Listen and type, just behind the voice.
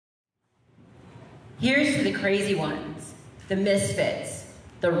Here's to the crazy ones, the misfits,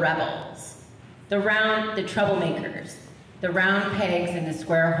 the rebels, the troublemakers, the round pegs in the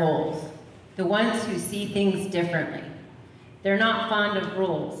square holes, the ones who see things differently. They're not fond of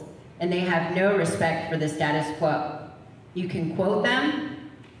rules, and they have no respect for the status quo. You can quote them,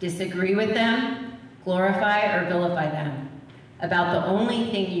 disagree with them, glorify or vilify them. About the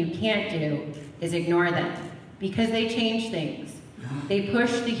only thing you can't do is ignore them, because they change things. They push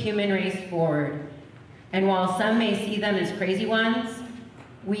the human race forward. And while some may see them as crazy ones,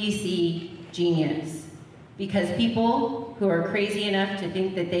 we see genius. Because people who are crazy enough to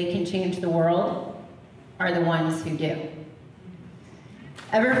think that they can change the world are the ones who do.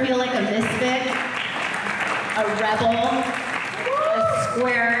 Ever feel like a misfit, a rebel,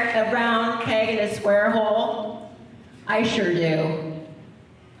 a round peg in a square hole? I sure do.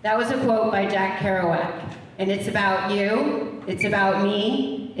 That was a quote by Jack Kerouac, and it's about you, it's about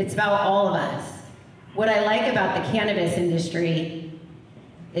me, it's about all of us. What I like about the cannabis industry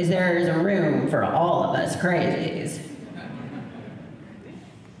is there's a room for all of us crazies.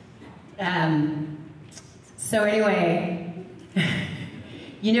 So anyway,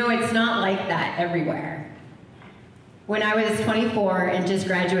 you know, it's not like that everywhere. When I was 24 and just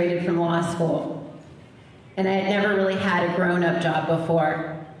graduated from law school, and I had never really had a grown-up job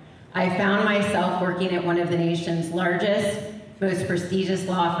before, I found myself working at one of the nation's largest, most prestigious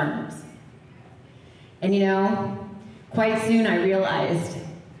law firms. And you know, quite soon I realized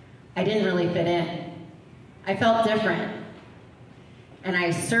I didn't really fit in. I felt different. And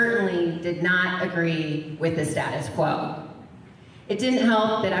I certainly did not agree with the status quo. It didn't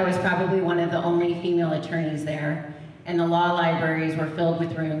help that I was probably one of the only female attorneys there, and the law libraries were filled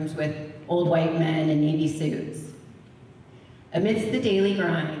with rooms with old white men in navy suits. Amidst the daily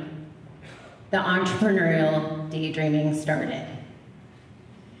grind, the entrepreneurial daydreaming started.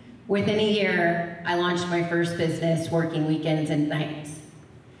 Within a year, I launched my first business working weekends and nights.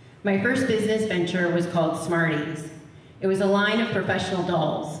 My first business venture was called Smarties. It was a line of professional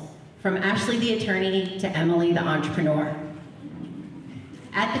dolls, from Ashley the attorney to Emily the entrepreneur.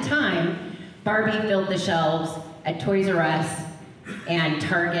 At the time, Barbie filled the shelves at Toys R Us and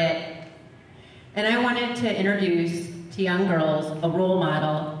Target, and I wanted to introduce to young girls a role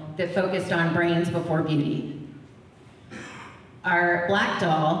model that focused on brains before beauty. Our black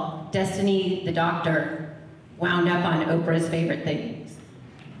doll, Destiny the Doctor, wound up on Oprah's Favorite Things.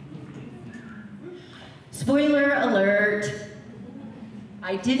 Spoiler alert,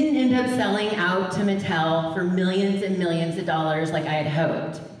 I didn't end up selling out to Mattel for millions and millions of dollars like I had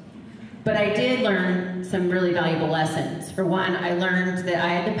hoped. But I did learn some really valuable lessons. For one, I learned that I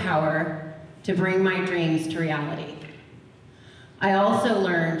had the power to bring my dreams to reality. I also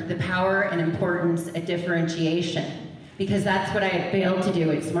learned the power and importance of differentiation, because that's what I had failed to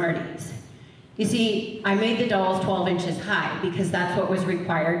do at Smarties. You see, I made the dolls 12 inches high because that's what was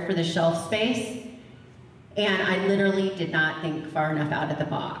required for the shelf space, and I literally did not think far enough out of the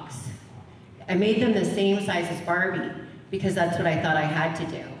box. I made them the same size as Barbie because that's what I thought I had to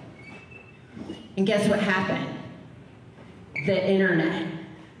do. And guess what happened? The internet.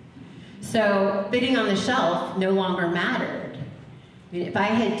 So fitting on the shelf no longer mattered. I mean, if I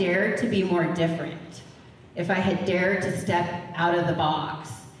had dared to be more different, if I had dared to step out of the box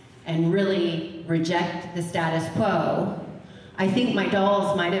and really reject the status quo, I think my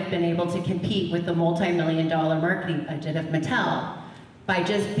dolls might have been able to compete with the multi-million-dollar marketing budget of Mattel by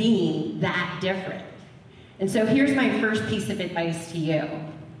just being that different. And so here's my first piece of advice to you.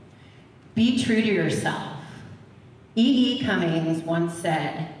 Be true to yourself. E.E. Cummings once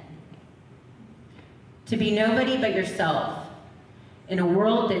said, "To be nobody but yourself in a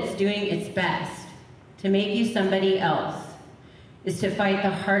world that's doing its best to make you somebody else is to fight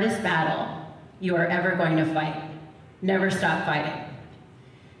the hardest battle you are ever going to fight. Never stop fighting."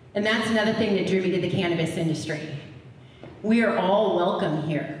 And that's another thing that drew me to the cannabis industry. We are all welcome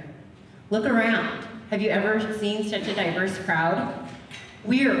here. Look around. Have you ever seen such a diverse crowd?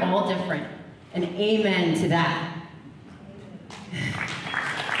 We are all different, and amen to that.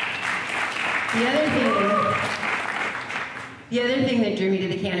 The other thing that drew me to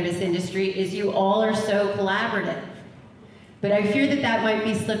the cannabis industry is you all are so collaborative. But I fear that that might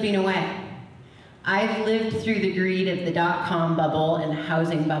be slipping away. I've lived through the greed of the dot-com bubble and the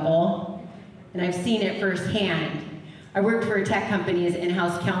housing bubble, and I've seen it firsthand. I worked for a tech company as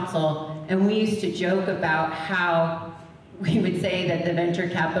in-house counsel, and we used to joke about how we would say that the venture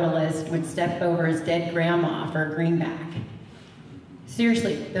capitalist would step over his dead grandma for a greenback.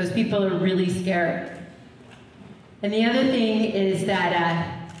 Seriously, those people are really scary. And the other thing is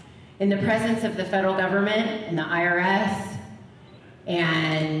that in the presence of the federal government and the IRS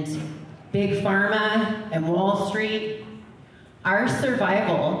and Big Pharma and Wall Street, our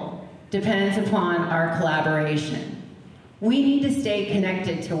survival depends upon our collaboration. We need to stay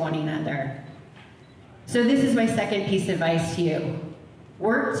connected to one another. So this is my second piece of advice to you.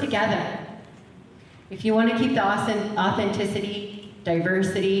 Work together. If you want to keep the authenticity,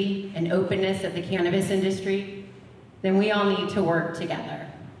 diversity, and openness of the cannabis industry, then we all need to work together.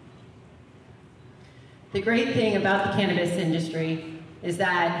 The great thing about the cannabis industry is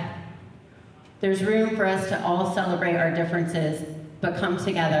that there's room for us to all celebrate our differences, but come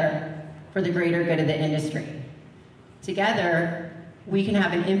together for the greater good of the industry. Together, we can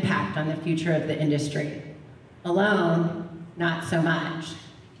have an impact on the future of the industry. Alone, not so much.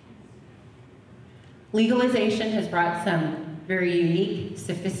 Legalization has brought some very unique,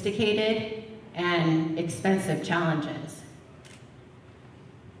 sophisticated, and expensive challenges.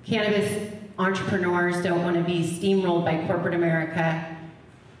 Cannabis entrepreneurs don't want to be steamrolled by corporate America,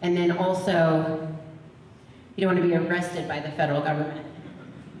 and then also, you don't want to be arrested by the federal government.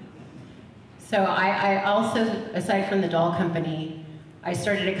 So I also, aside from the doll company, I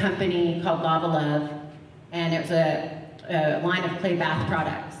started a company called Lava Love, and it was a line of clay bath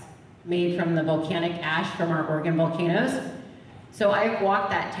products made from the volcanic ash from our Oregon volcanoes. So I've walked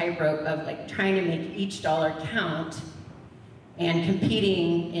that tightrope of like trying to make each dollar count and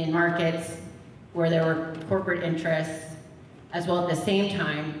competing in markets where there were corporate interests, as well at the same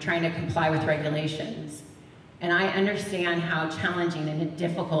time trying to comply with regulations. And I understand how challenging and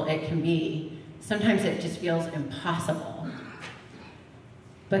difficult it can be. Sometimes it just feels impossible.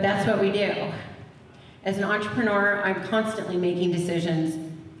 But that's what we do. As an entrepreneur, I'm constantly making decisions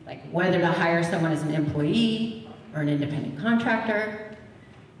like whether to hire someone as an employee or an independent contractor,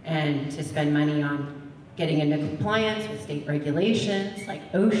 and to spend money on getting into compliance with state regulations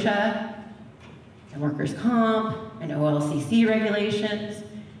like OSHA, and workers' comp, and OLCC regulations,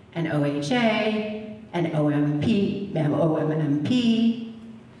 and OHA, and OMP,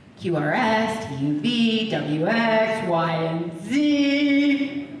 QRS, TUV, WX, Y, and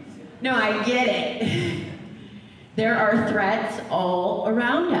Z. No, I get it. There are threats all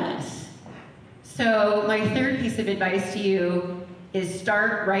around us. So my third piece of advice to you is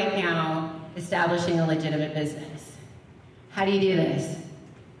start right now establishing a legitimate business. How do you do this?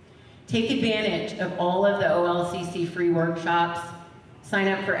 Take advantage of all of the OLCC free workshops. Sign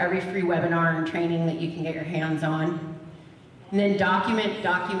up for every free webinar and training that you can get your hands on. And then document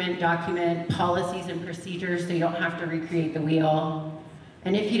policies and procedures so you don't have to recreate the wheel.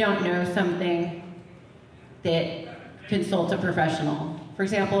 And if you don't know something, consult a professional. For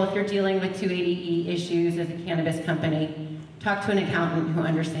example, if you're dealing with 280E issues as a cannabis company, talk to an accountant who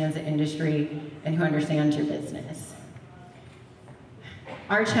understands the industry and who understands your business.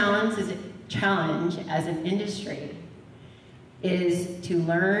 Our challenge as an industry is to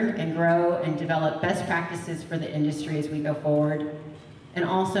learn and grow and develop best practices for the industry as we go forward, and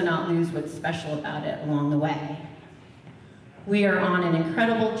also not lose what's special about it along the way. We are on an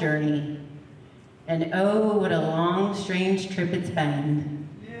incredible journey, and oh, what a long, strange trip it's been.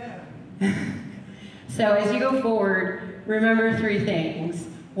 Yeah. So as you go forward, remember 3 things.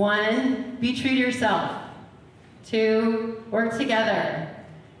 1, be true to yourself. 2, work together.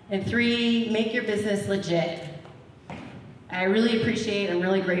 And 3, make your business legit. I really appreciate, I'm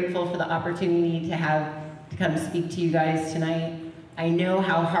really grateful for the opportunity to come speak to you guys tonight. I know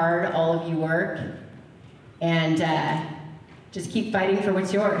how hard all of you work, and just keep fighting for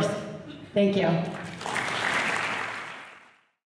what's yours. Thank you.